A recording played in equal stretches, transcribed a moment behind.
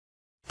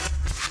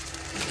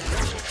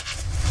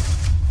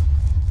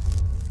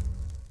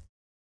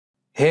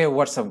Hey,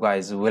 what's up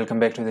guys, welcome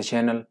back to the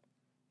channel.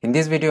 In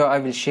this video I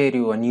will share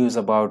you a news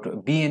about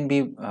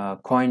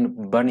BNB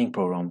coin burning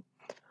program.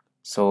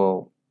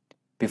 So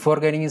before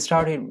getting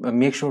started,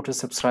 make sure to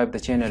subscribe the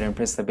channel and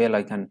press the bell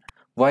icon.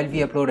 While we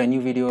upload a new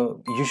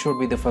video, you should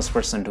be the first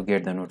person to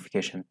get the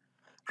notification.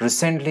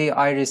 Recently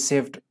I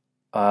received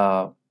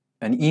an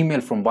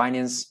email from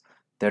Binance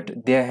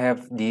that they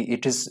have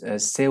it is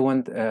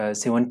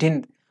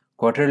 17th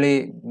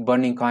quarterly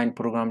burning coin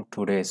program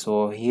today.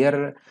 So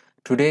here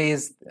today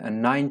is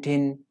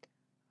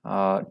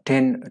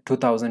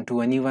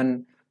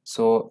 19/10/2021.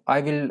 So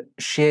I will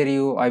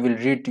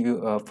read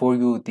you for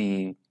you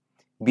the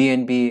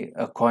BNB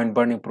coin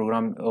burning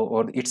program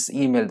or its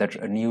email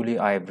that newly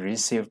I have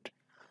received.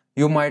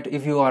 You might,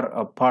 if you are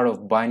a part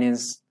of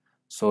Binance,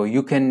 so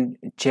you can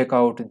check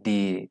out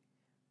the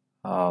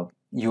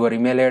your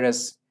email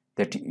address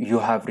that you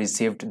have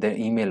received the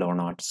email or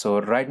not. So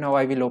right now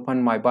I will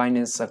open my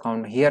Binance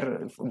account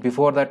here.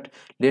 Before that,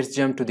 let's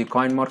jump to the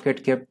coin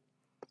market cap.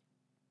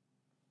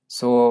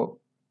 So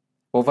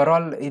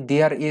overall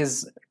there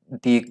is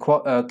the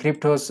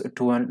cryptos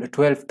to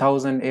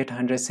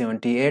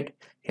 12,878.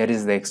 Here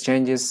is the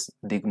exchanges,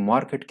 the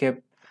market cap.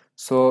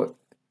 So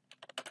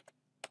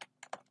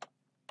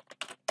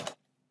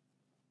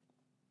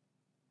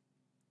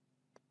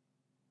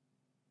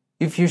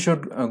if you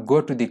should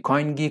go to the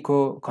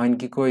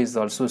CoinGecko is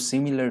also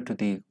similar to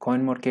the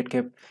coin market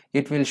cap.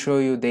 It will show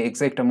you the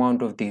exact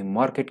amount of the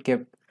market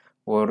cap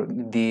or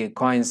the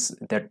coins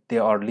that they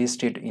are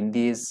listed in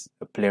this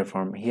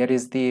platform. Here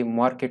is the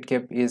market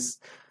cap is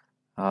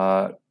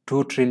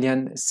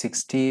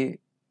 2,060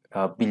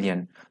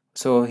 billion.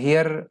 So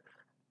here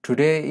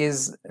today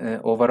is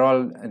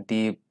overall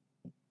it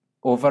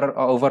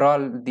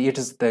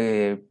is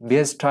the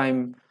best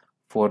time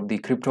for the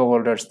crypto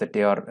holders that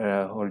they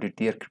are holding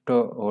their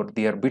crypto or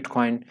their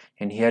Bitcoin.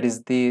 And here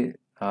is the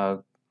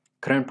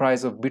current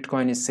price of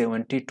Bitcoin is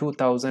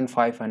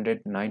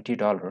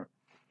 $72,590.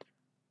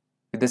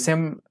 With the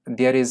same,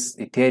 there is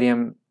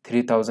Ethereum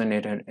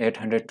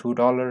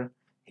 $3,802.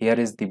 Here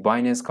is the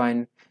Binance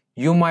coin.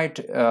 You might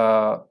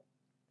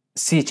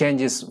see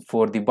changes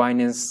for the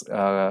Binance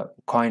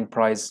coin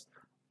price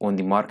on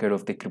the market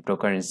of the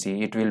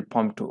cryptocurrency. It will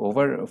pump to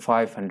over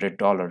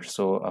 $500.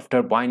 So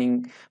after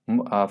burning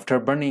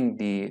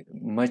the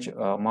much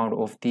amount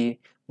of the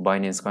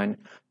Binance coin.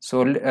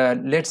 So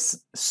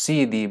let's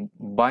see the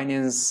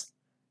Binance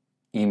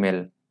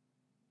email.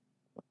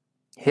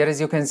 Here,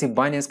 as you can see,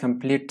 Binance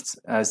completes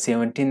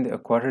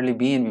 17th quarterly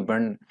BNB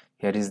burn.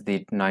 Here is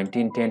the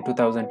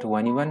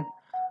 19/10/2021.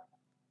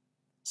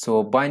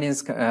 So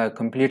Binance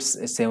completes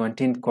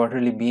 17th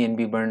quarterly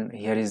BNB burn.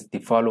 Here is the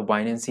follow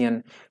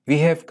Binancean. We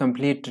have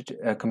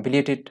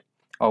completed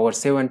our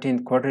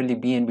 17th quarterly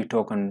BNB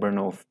token burn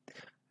of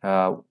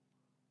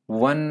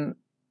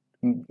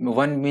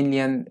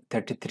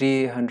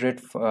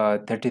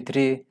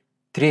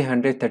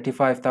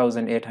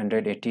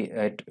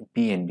 1,335,888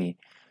 BNB.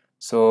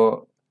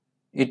 So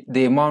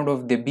the amount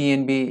of the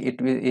BNB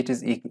it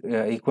is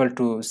equal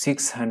to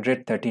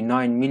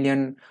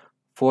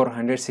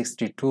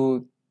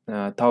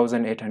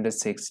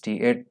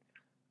 639,462,868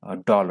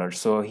 dollars.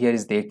 So here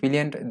is the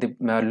equivalent. The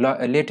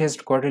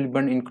latest quarterly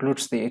burn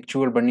includes the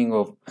actual burning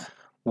of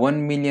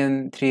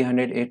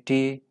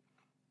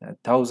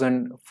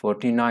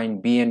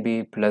 1,380,049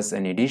 BNB plus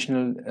an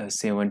additional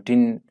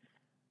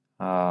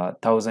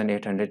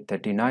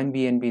 17,839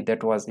 BNB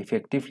that was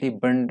effectively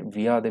burned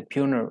via the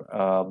Pioneer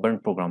burn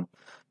program.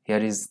 Here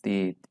is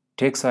the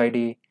tax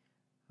ID.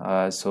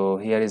 So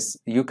here is,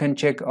 you can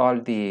check all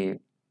the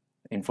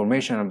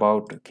information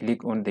about,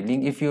 click on the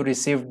link if you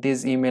received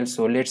this email.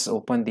 So let's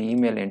open the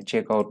email and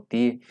check out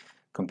the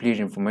complete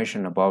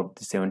information about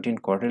the 17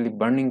 quarterly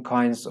burning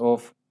coins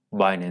of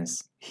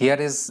Binance. Here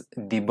is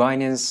the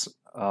Binance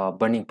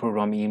burning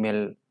program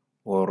email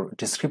or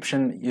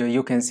description.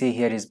 You can see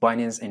here is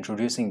Binance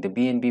introducing the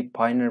BNB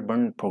Pioneer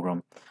burn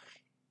program.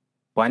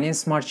 Binance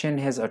Smart Chain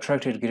has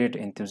attracted great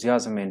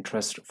enthusiasm and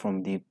trust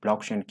from the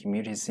blockchain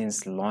community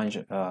since its launch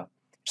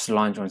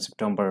on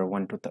September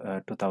 1,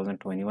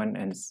 2021,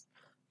 and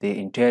the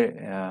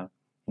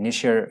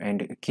initial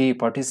and key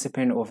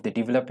participant of the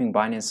developing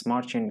Binance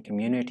Smart Chain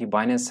community.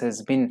 Binance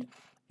has been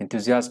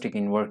enthusiastic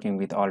in working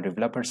with all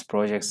developers,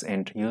 projects,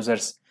 and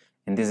users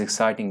in this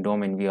exciting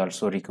domain. We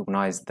also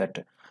recognize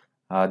that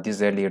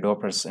these early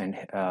adopters and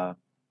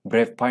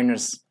brave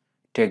pioneers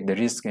take the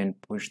risk and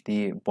push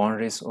the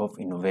boundaries of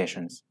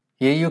innovations.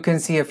 Here you can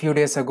see a few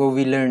days ago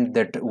we learned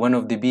that one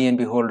of the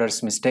BNB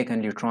holders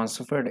mistakenly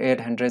transferred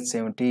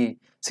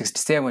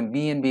 867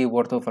 BNB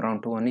worth of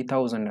around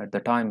 20,000 at the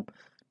time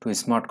to a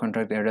smart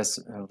contract address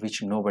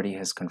which nobody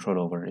has control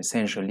over,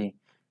 essentially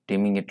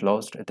deeming it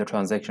lost. The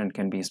transaction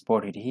can be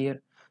spotted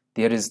here.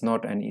 There is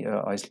not an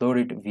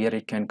isolated where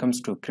it can comes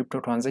to crypto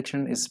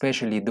transaction,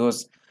 especially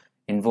those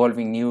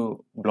involving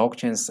new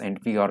blockchains, and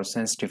we are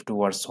sensitive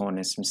towards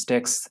honest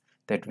mistakes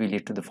that will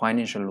lead to the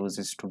financial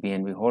losses to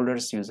BNB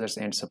holders, users,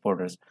 and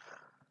supporters.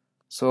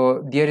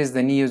 So there is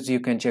the news you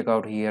can check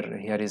out here.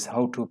 Here is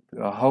how the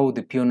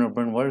Pioneer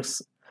burn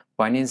works.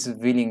 Binance is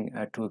willing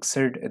to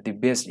exert the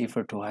best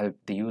effort to help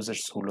the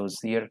users who lose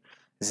their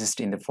assist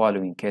in the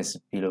following case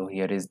below.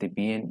 Here is the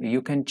BNB.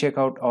 You can check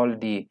out all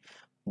the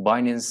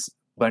Binance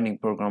burning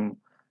program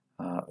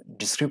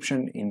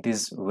description in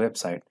this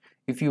website.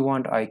 If you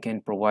want, I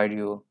can provide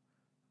you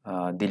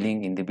the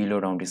link in the below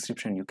down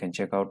description. You can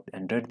check out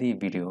under the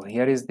video.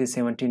 Here is the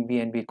 17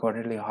 BNB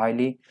quarterly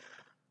highly.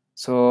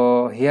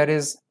 So here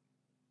is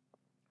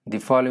the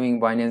following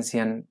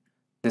Binance,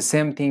 the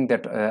same thing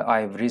that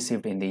I have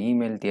received in the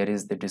email. There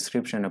is the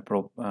description.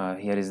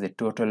 Here is the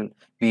total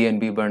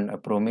BNB burn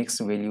pro mix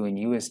value in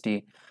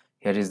USD.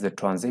 Here is the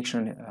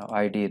transaction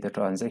ID, the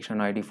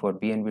transaction ID for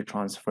BNB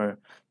transfer.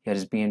 Here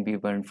is BNB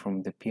burn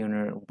from the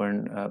Pioneer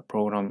burn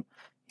program.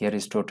 Here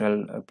is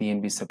total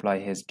BNB supply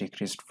has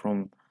decreased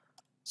from.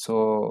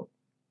 So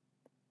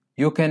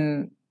you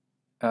can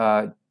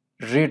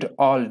read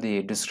all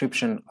the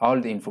description, all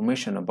the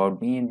information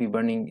about BNB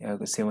burning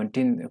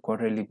 17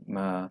 quarterly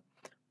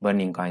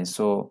burning coins.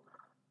 So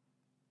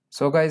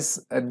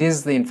guys, this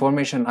is the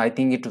information. I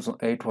think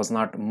it was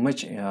not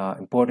much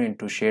important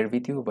to share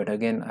with you, but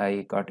again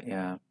I got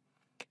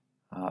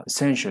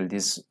essential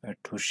this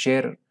to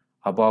share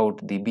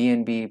about the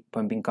BNB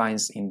pumping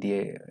coins in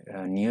the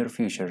near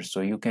future.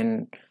 So you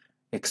can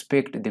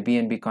expect the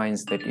BNB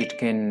coins that it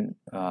can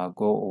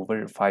go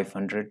over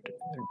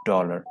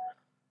 $500.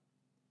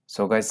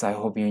 So guys, I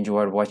hope you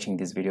enjoyed watching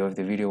this video. If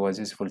the video was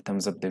useful,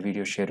 thumbs up the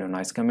video, share your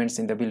nice comments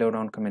in the below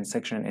down comment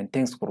section, and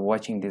thanks for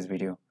watching this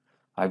video.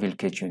 I will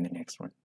catch you in the next one.